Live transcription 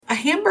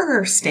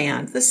hamburger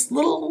stand, this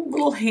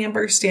little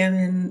hamburger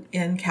stand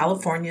in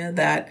California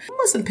that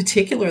wasn't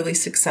particularly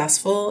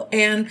successful.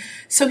 And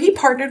so he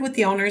partnered with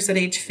the owners at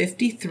age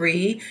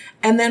 53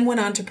 and then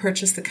went on to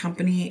purchase the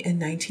company in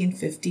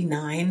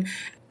 1959,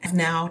 have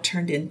now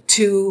turned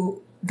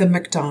into the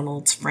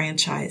McDonald's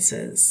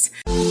franchises.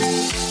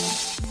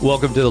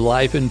 Welcome to the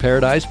Life in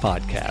Paradise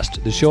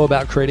podcast, the show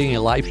about creating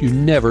a life you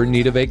never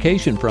need a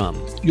vacation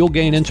from. You'll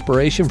gain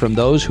inspiration from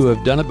those who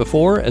have done it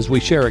before as we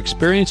share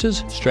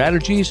experiences,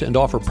 strategies, and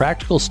offer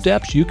practical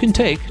steps you can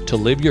take to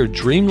live your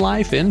dream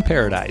life in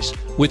paradise.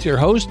 With your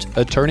host,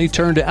 attorney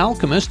turned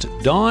alchemist,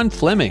 Dawn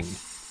Fleming.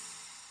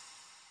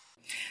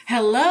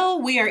 Hello,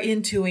 we are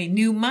into a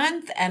new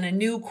month and a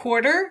new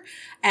quarter.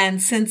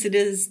 And since it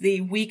is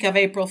the week of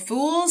April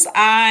Fools,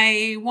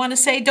 I want to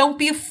say don't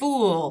be a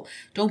fool.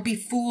 Don't be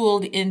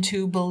fooled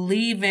into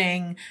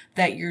believing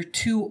that you're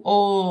too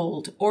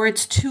old or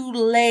it's too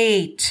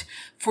late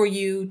for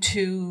you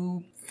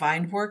to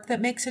find work that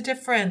makes a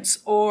difference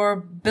or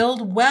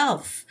build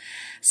wealth.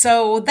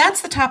 So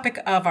that's the topic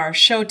of our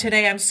show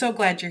today. I'm so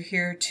glad you're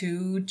here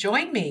to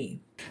join me.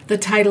 The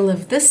title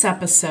of this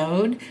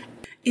episode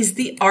is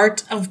The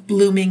Art of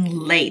Blooming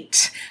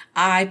Late.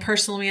 I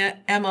personally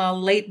am a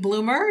late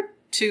bloomer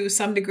to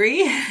some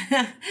degree,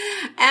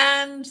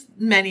 and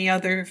many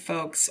other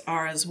folks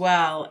are as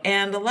well.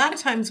 And a lot of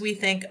times we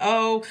think,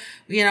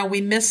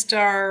 we missed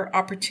our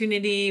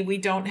opportunity. We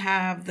don't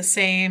have the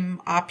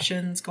same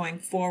options going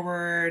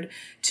forward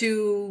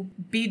to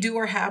be, do,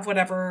 or have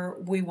whatever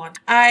we want.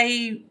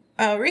 I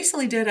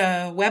recently did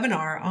a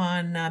webinar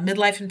on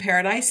Midlife in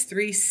Paradise,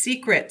 3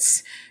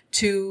 Secrets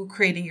to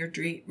creating your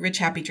rich,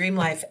 happy dream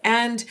life.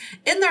 And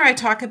in there, I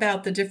talk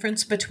about the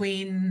difference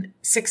between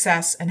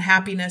success and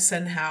happiness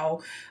and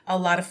how a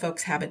lot of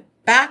folks have it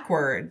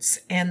backwards.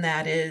 And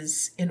that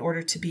is, in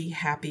order to be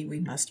happy, we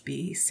must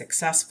be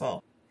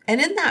successful. And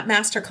in that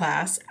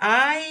masterclass,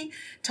 I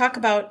talk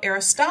about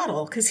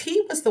Aristotle because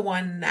he was the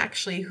one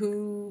actually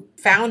who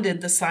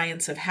founded the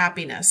science of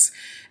happiness.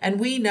 And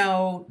we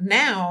know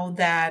now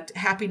that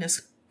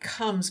happiness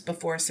comes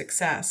before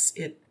success.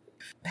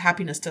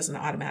 Happiness doesn't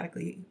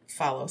automatically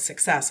follow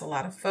success. A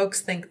lot of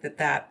folks think that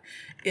that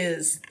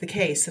is the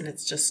case, and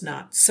it's just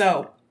not.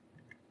 So,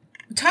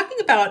 talking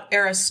about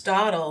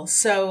Aristotle,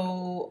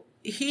 so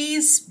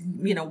he's,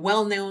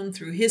 well known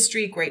through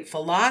history, great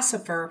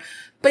philosopher,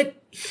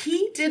 but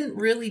he didn't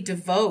really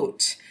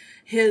devote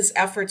his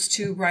efforts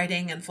to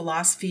writing and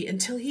philosophy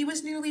until he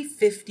was nearly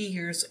 50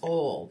 years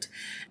old.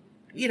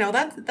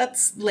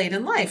 That's late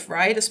in life,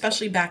 right?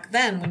 Especially back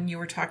then when you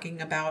were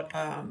talking about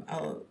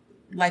a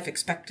life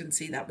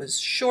expectancy that was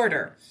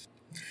shorter.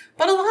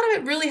 But a lot of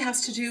it really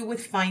has to do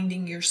with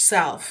finding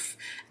yourself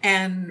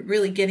and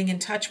really getting in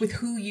touch with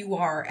who you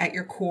are at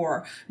your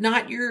core,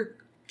 not your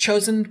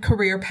chosen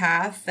career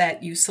path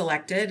that you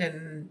selected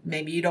and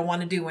maybe you don't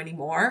want to do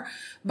anymore,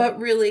 but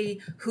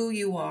really who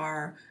you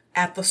are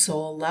at the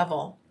soul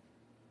level.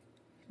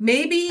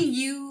 Maybe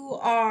you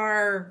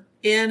are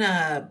in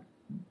a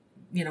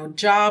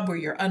job where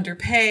you're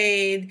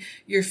underpaid,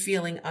 you're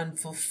feeling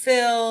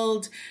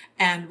unfulfilled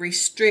and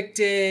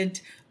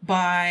restricted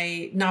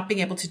by not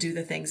being able to do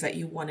the things that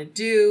you want to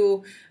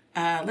do.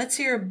 Let's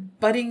say you're a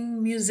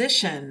budding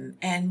musician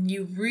and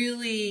you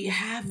really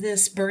have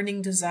this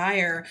burning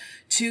desire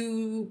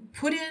to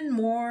put in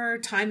more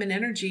time and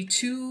energy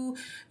to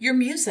your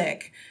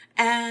music.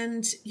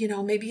 And,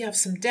 maybe you have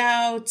some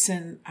doubts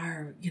and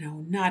are,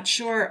 not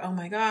sure, oh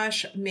my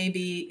gosh,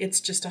 maybe it's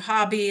just a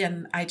hobby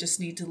and I just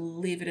need to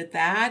leave it at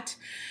that.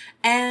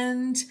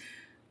 And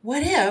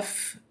what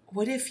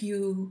if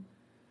you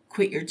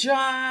quit your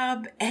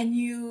job and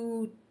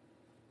you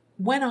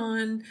went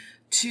on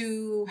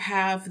to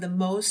have the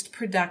most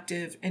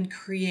productive and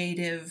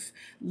creative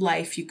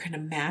life you can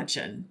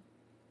imagine?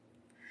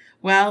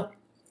 Well,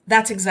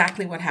 that's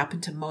exactly what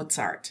happened to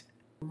Mozart,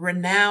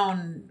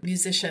 renowned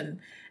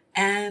musician.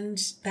 And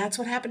that's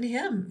what happened to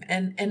him.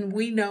 And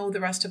we know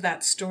the rest of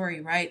that story,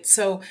 right?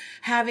 So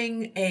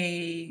having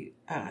the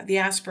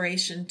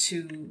aspiration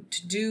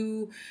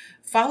to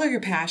follow your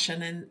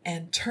passion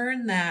and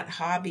turn that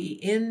hobby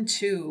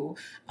into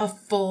a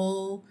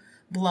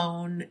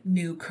full-blown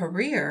new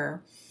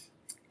career,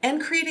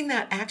 and creating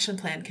that action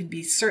plan can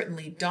be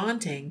certainly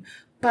daunting,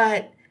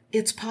 but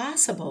it's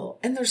possible.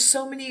 And there's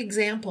so many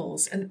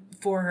examples and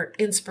for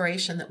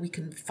inspiration that we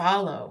can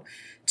follow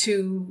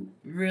to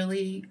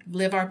really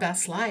live our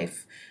best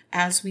life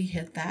as we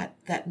hit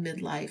that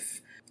midlife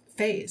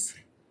phase.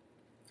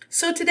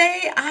 So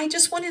today, I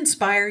just want to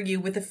inspire you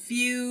with a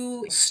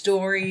few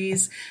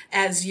stories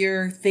as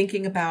you're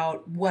thinking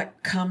about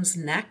what comes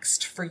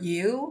next for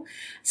you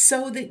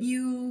so that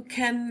you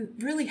can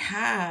really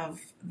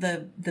have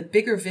the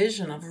bigger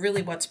vision of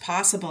really what's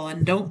possible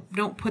and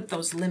don't put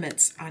those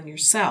limits on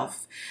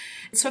yourself.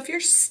 So if you're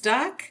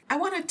stuck, I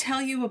want to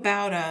tell you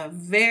about a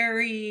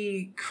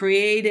very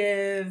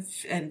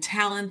creative and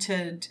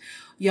talented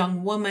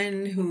young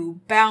woman who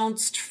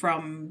bounced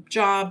from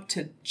job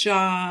to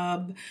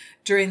job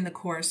during the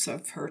course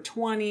of her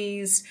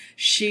 20s.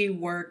 She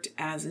worked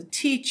as a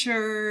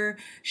teacher,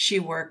 she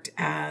worked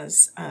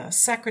as a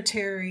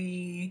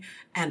secretary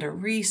and a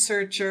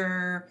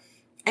researcher,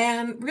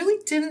 and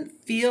really didn't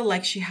feel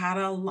like she had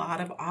a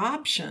lot of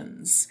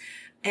options.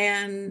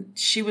 And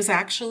she was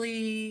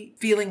actually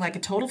feeling like a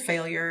total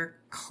failure,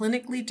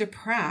 clinically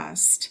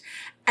depressed.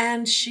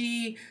 And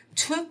she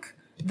took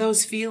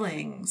those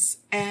feelings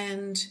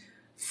and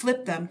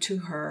flipped them to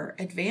her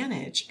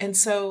advantage. And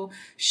so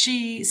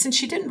since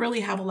she didn't really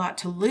have a lot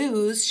to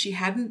lose, she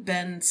hadn't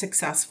been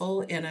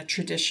successful in a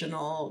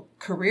traditional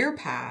career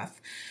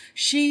path.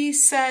 She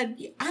said,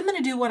 I'm going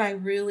to do what I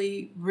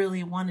really,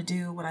 really want to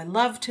do, what I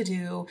love to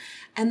do.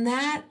 And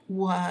that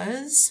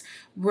was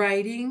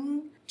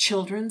writing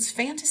children's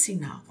fantasy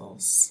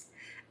novels.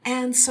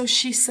 And so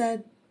she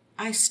said,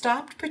 I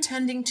stopped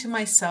pretending to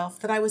myself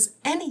that I was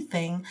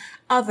anything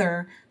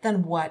other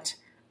than what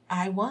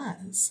I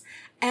was.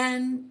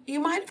 And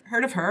you might have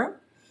heard of her.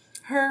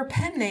 Her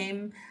pen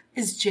name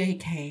is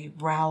J.K.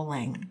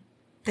 Rowling,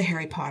 the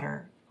Harry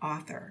Potter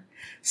author.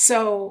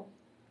 So,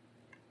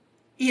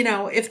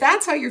 if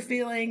that's how you're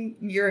feeling,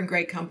 you're in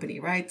great company,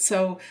 right?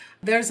 So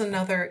there's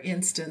another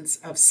instance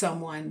of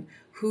someone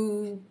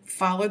who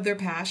followed their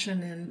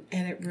passion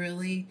and it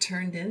really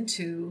turned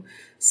into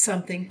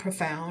something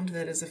profound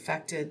that has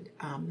affected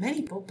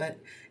many people, but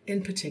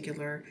in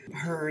particular,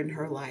 her and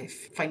her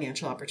life,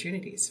 financial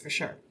opportunities for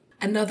sure.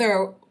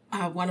 Another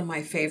one of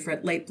my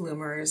favorite late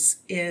bloomers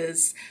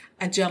is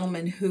a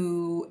gentleman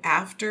who,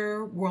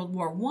 after World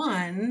War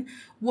I,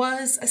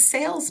 was a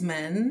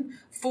salesman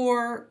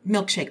for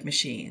milkshake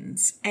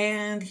machines.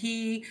 And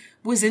he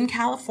was in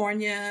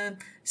California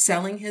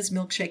selling his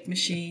milkshake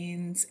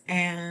machines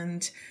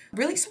and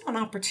really saw an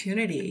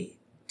opportunity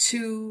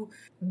to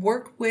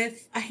work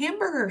with a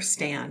hamburger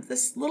stand,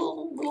 this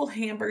little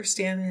hamburger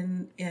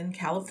stand in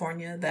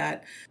California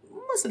that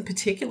wasn't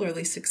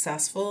particularly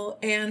successful.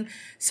 And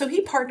so he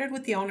partnered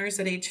with the owners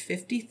at age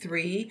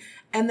 53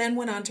 and then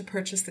went on to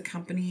purchase the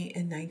company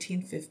in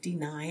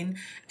 1959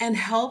 and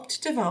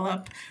helped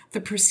develop the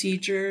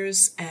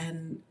procedures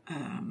and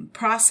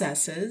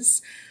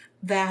processes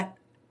that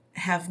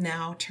have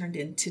now turned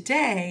in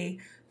today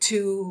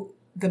to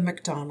the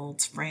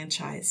McDonald's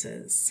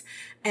franchises.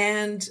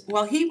 And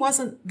while he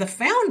wasn't the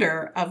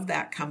founder of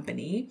that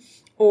company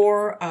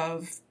or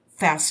of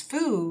fast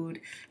food,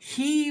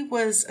 he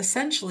was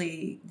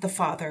essentially the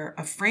father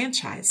of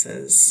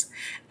franchises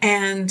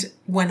and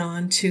went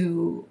on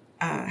to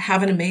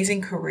have an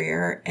amazing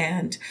career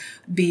and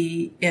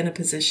be in a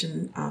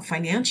position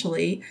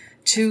financially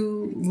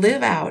to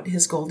live out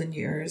his golden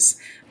years.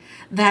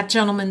 That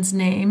gentleman's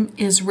name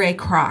is Ray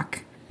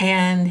Kroc,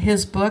 and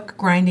his book,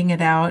 Grinding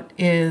It Out,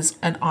 is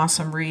an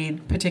awesome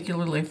read,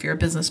 particularly if you're a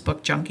business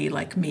book junkie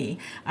like me.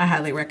 I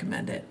highly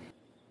recommend it.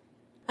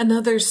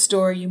 Another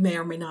story you may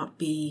or may not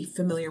be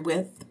familiar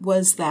with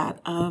was that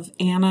of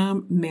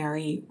Anna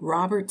Mary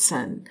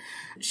Robertson.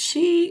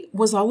 She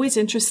was always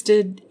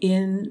interested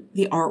in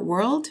the art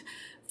world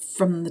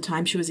from the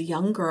time she was a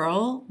young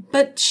girl,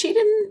 but she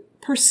didn't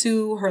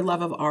pursue her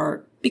love of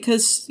art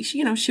because,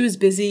 she was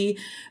busy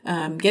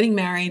getting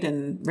married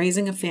and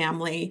raising a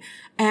family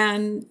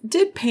and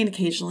did paint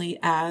occasionally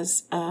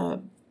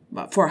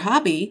for a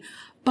hobby.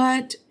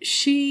 But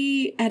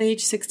she, at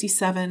age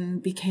 67,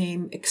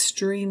 became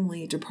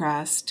extremely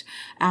depressed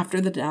after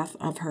the death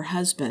of her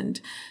husband.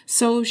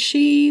 So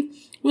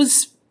she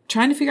was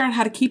trying to figure out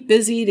how to keep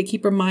busy, to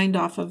keep her mind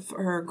off of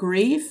her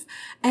grief.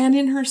 And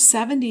in her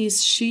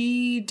 70s,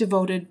 she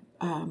devoted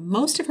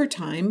most of her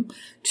time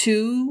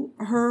to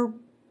her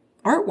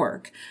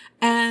artwork.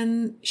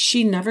 And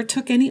she never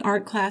took any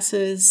art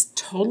classes,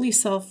 totally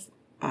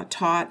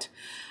self-taught.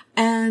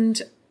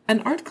 And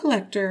an art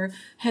collector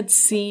had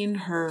seen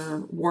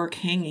her work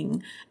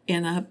hanging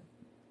in a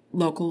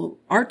local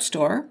art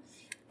store,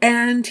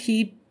 and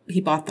he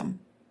bought them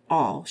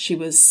all. She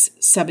was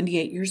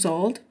 78 years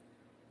old,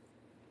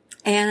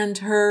 and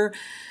her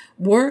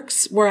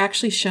works were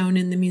actually shown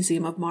in the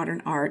Museum of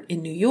Modern Art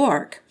in New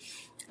York,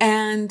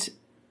 and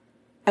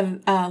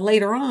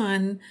later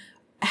on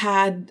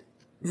had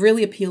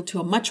really appealed to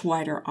a much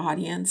wider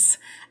audience,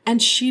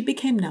 and she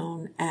became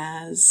known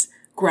as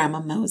Grandma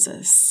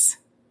Moses.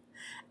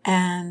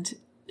 And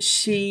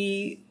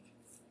she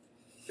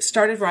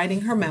started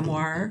writing her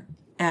memoir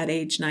at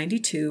age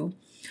 92,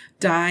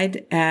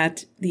 died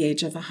at the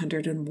age of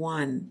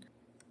 101.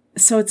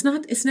 So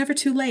it's never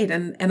too late.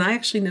 And I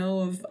actually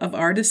know of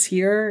artists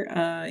here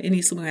in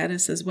Isla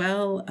Mujeres as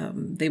well.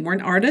 They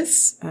weren't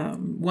artists.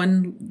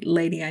 One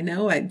lady I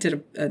know, I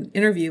did an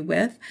interview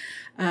with,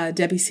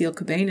 Debbie Seal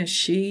Cabanas.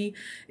 She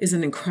is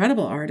an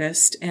incredible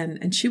artist,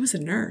 and she was a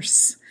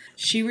nurse.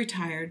 She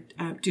retired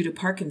due to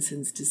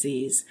Parkinson's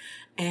disease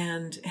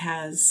and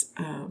has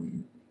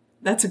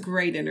That's a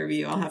great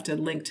interview. I'll have to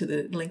link to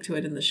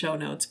it in the show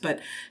notes,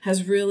 but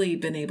has really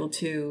been able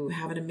to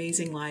have an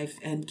amazing life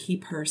and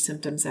keep her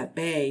symptoms at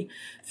bay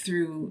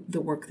through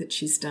the work that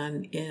she's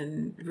done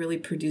in really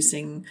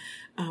producing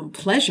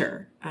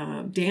pleasure,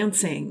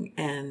 dancing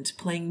and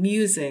playing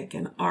music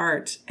and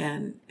art,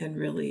 and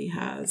really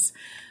has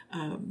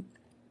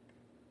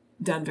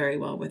done very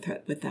well with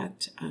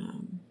that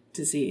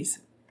disease.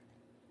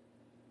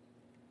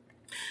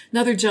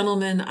 Another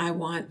gentleman I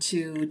want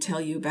to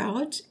tell you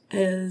about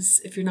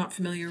is, if you're not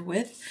familiar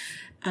with,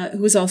 who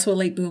was also a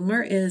late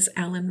boomer, is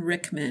Alan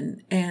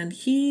Rickman. And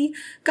he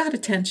got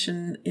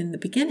attention in the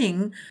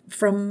beginning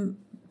from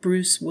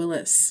Bruce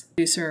Willis,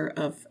 producer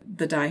of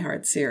the Die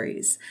Hard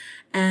series.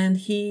 And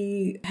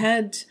he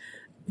had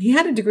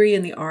a degree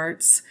in the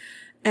arts,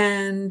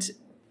 and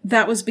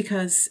that was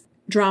because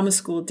drama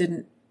school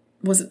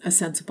wasn't a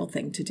sensible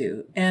thing to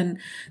do. And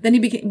then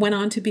he went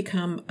on to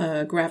become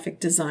a graphic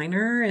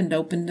designer and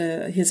opened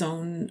his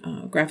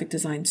own graphic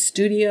design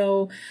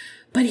studio.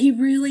 But he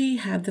really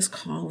had this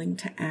calling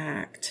to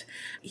act.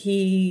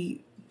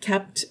 He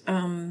kept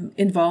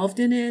involved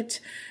in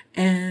it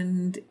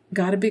and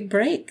got a big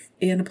break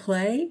in a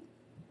play.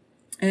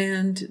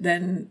 And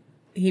then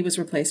he was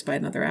replaced by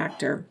another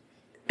actor.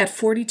 At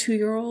 2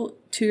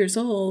 years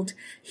old,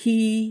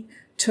 he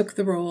took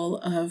the role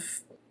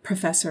of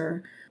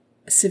Professor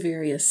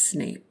Severus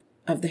Snape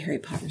of the Harry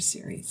Potter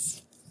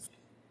series,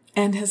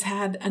 and has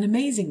had an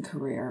amazing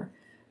career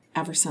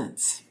ever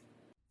since.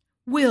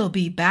 We'll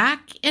be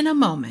back in a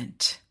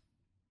moment.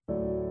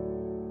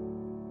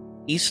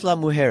 Isla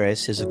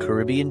Mujeres is a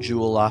Caribbean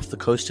jewel off the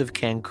coast of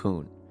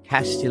Cancun.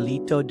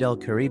 Castilito del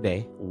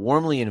Caribe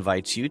warmly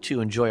invites you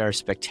to enjoy our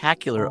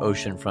spectacular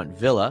oceanfront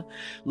villa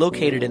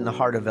located in the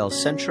heart of El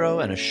Centro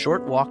and a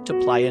short walk to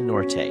Playa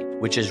Norte,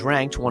 which is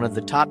ranked one of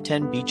the top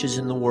 10 beaches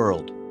in the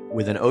world.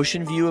 With an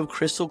ocean view of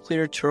crystal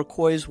clear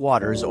turquoise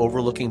waters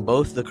overlooking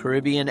both the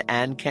Caribbean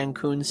and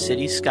Cancun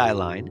city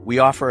skyline, we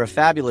offer a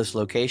fabulous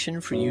location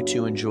for you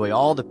to enjoy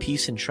all the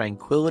peace and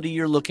tranquility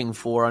you're looking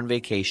for on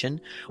vacation,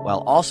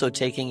 while also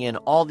taking in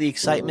all the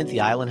excitement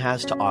the island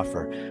has to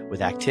offer,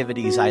 with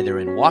activities either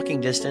in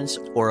walking distance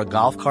or a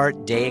golf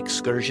cart day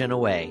excursion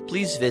away.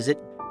 Please visit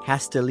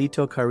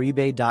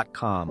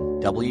CastilitoCaribe.com,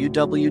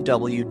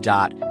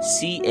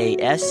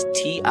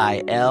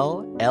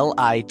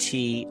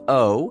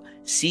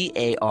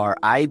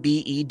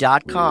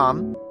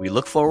 www.CastilitoCaribe.com. We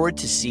look forward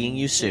to seeing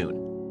you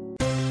soon.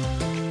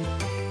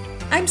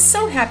 I'm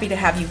so happy to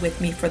have you with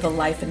me for the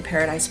Life in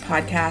Paradise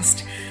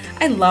podcast.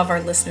 I love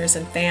our listeners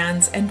and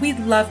fans, and we'd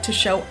love to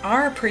show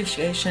our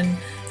appreciation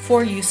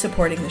for you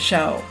supporting the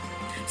show.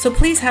 So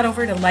please head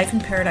over to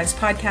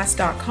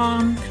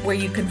lifeinparadisepodcast.com, where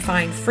you can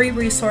find free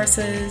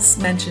resources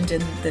mentioned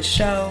in the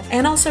show,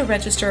 and also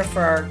register for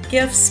our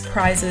gifts,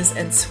 prizes,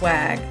 and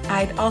swag.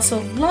 I'd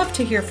also love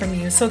to hear from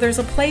you, so there's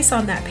a place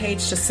on that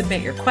page to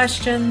submit your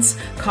questions,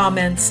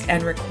 comments,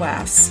 and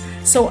requests,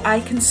 so I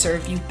can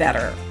serve you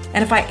better.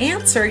 And if I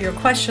answer your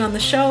question on the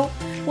show,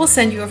 we'll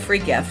send you a free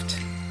gift.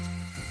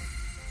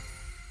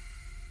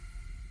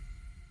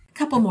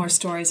 Couple more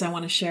stories I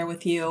want to share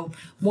with you.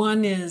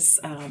 One is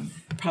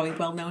probably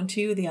well known to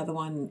you. The other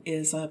one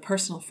is a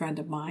personal friend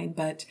of mine.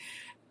 But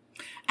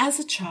as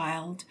a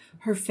child,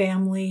 her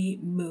family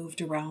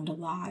moved around a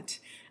lot.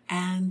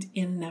 And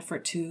in an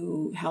effort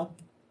to help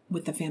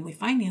with the family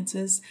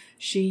finances,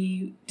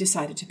 she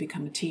decided to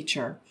become a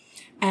teacher.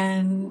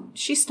 And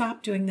she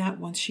stopped doing that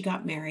once she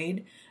got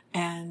married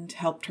and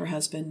helped her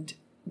husband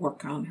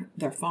work on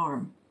their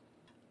farm.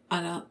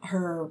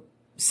 Her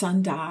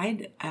son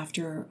died at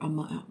a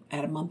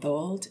month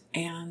old,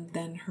 and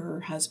then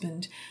her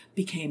husband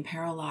became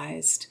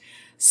paralyzed.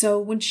 So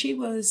when she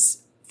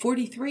was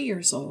 43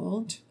 years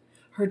old,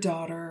 her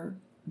daughter,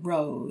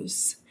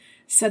 Rose,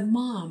 said,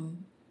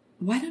 "Mom,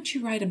 why don't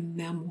you write a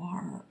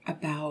memoir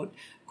about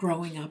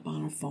growing up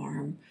on a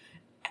farm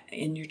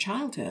in your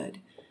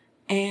childhood?"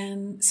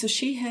 And so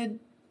she had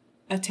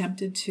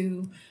attempted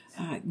to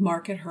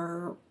market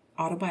her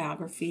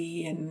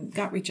autobiography and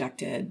got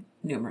rejected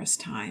numerous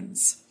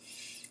times.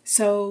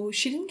 So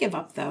she didn't give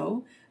up,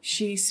 though.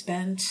 She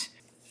spent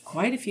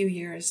quite a few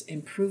years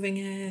improving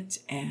it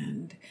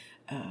and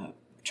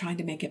trying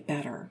to make it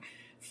better.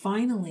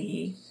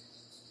 Finally,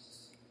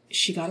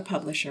 she got a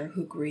publisher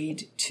who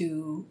agreed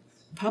to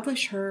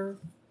publish her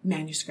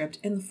manuscript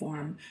in the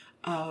form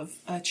of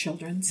a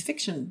children's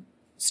fiction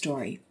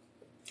story.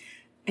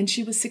 And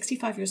she was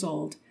 65 years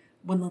old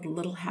when The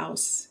Little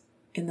House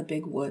in the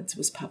Big Woods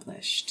was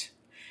published.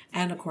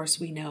 And of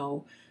course, we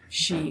know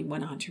she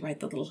went on to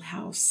write the Little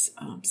House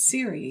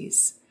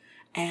series,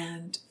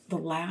 and the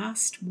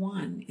last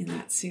one in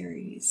that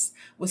series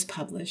was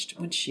published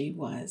when she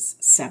was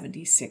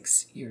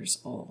 76 years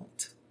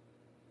old.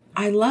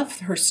 I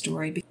love her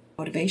story because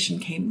motivation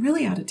came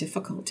really out of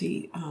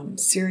difficulty,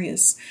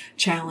 serious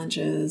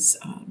challenges,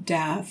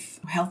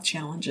 death, health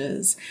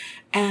challenges,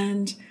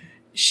 and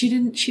she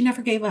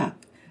never gave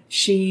up.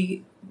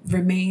 She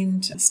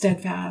remained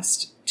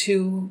steadfast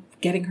to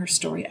getting her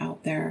story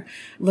out there.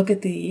 Look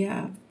at the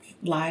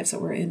lives that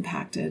were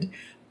impacted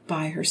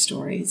by her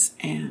stories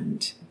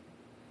and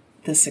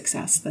the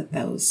success that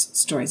those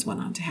stories went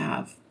on to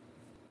have.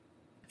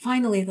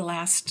 Finally, the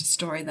last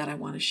story that I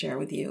want to share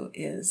with you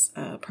is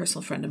a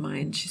personal friend of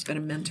mine. She's been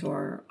a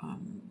mentor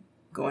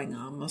going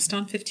almost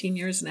on 15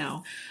 years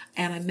now.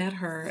 And I met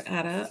her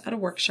at a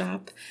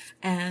workshop,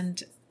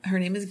 and her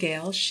name is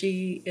Gail.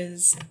 She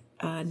is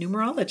a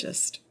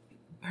numerologist.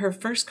 Her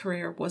first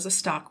career was a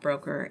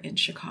stockbroker in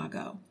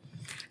Chicago.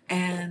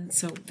 And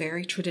so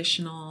very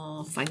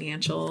traditional,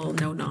 financial,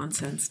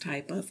 no-nonsense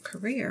type of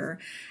career.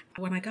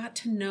 When I got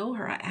to know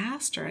her, I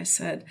asked her, I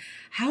said,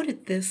 how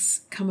did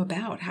this come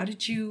about? How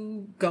did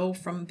you go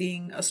from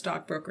being a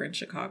stockbroker in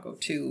Chicago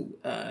to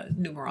a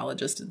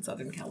numerologist in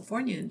Southern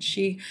California? And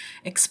she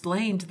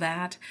explained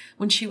that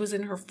when she was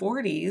in her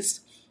 40s,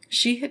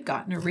 she had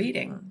gotten a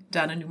reading,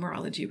 done a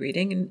numerology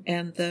reading,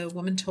 and the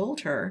woman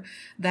told her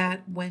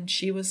that when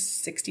she was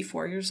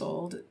 64 years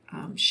old,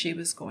 she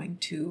was going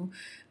to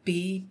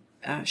be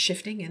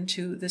shifting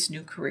into this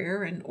new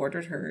career, and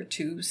ordered her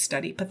to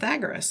study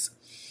Pythagoras.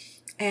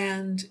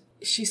 And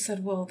she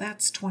said, well,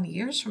 that's 20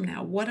 years from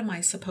now. What am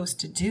I supposed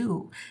to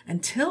do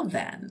until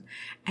then?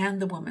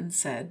 And the woman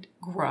said,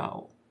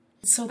 grow.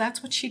 So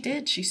that's what she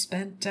did. She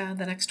spent the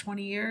next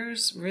 20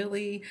 years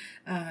really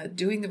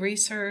doing the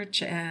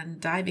research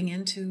and diving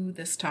into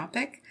this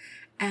topic.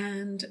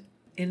 And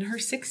in her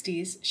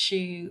 60s,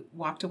 she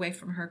walked away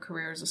from her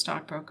career as a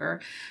stockbroker.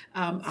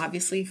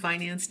 Obviously,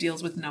 finance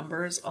deals with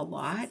numbers a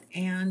lot.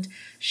 And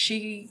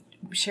she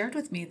shared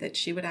with me that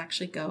she would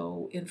actually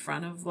go in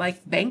front of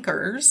like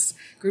bankers,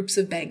 groups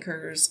of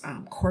bankers,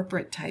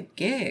 corporate type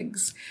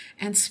gigs,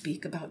 and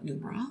speak about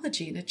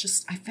numerology.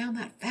 And I found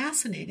that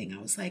fascinating. I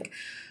was like,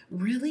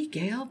 really,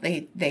 Gail?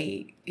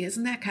 They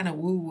isn't that kind of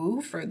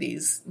woo-woo for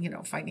these,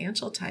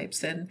 financial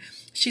types? And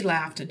she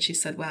laughed and she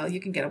said, well, you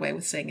can get away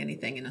with saying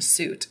anything in a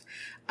suit.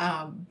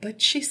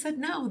 But she said,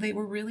 no, they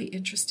were really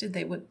interested.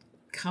 They would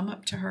come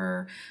up to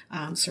her,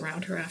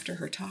 surround her after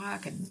her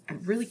talk, and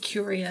really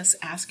curious,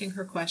 asking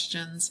her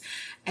questions.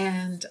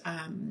 And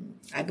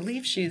I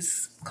believe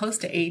she's close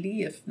to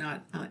 80, if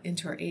not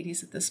into her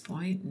 80s at this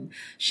point. And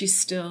she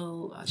has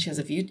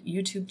a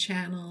YouTube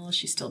channel.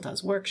 She still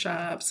does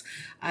workshops.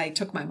 I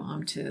took my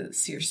mom to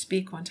see her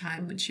speak one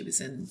time when she was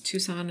in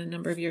Tucson a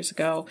number of years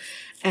ago.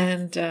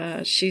 And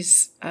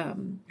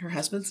her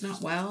husband's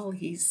not well.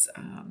 He's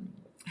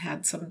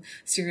had some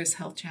serious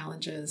health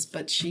challenges,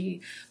 but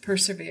she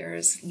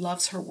perseveres,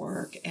 loves her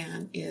work,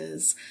 and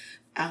is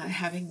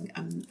having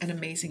an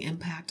amazing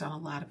impact on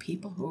a lot of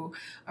people who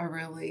are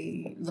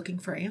really looking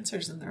for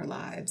answers in their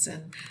lives.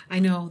 And I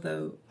know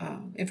the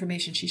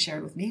information she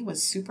shared with me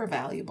was super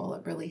valuable.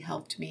 It really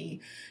helped me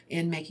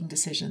in making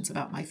decisions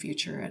about my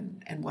future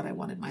and what I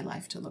wanted my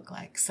life to look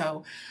like.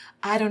 So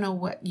I don't know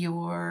what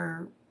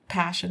your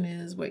passion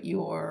is, what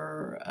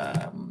your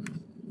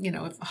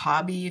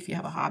if you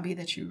have a hobby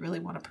that you really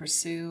want to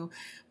pursue,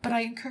 but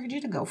I encourage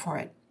you to go for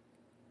it.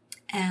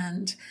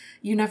 And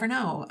you never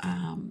know.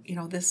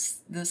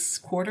 This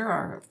quarter,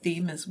 our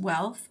theme is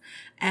wealth.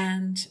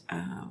 And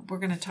we're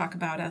going to talk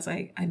about, as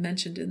I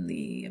mentioned in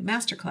the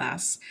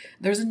masterclass,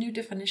 there's a new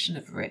definition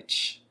of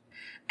rich.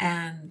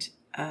 And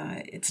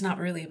it's not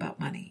really about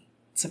money.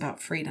 It's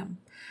about freedom.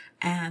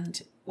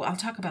 And I'll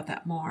talk about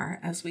that more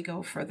as we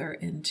go further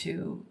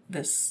into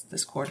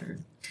this quarter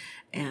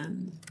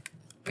and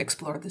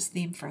explore this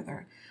theme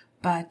further.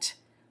 But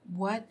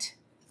what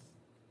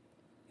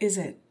is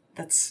it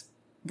that's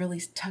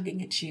really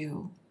tugging at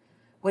you?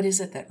 What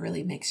is it that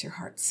really makes your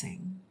heart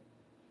sing?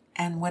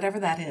 And whatever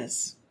that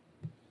is,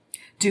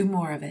 do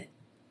more of it.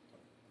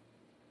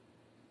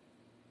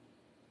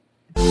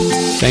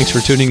 Thanks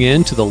for tuning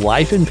in to the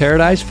Life in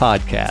Paradise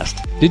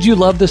podcast. Did you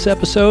love this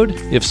episode?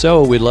 If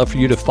so, we'd love for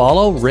you to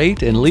follow,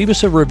 rate, and leave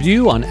us a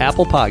review on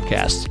Apple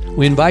Podcasts.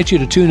 We invite you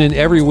to tune in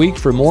every week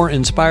for more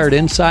inspired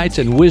insights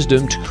and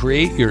wisdom to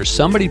create your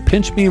Somebody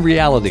Pinch Me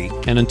reality.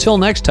 And until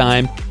next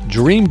time,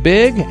 dream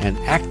big and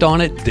act on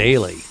it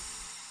daily.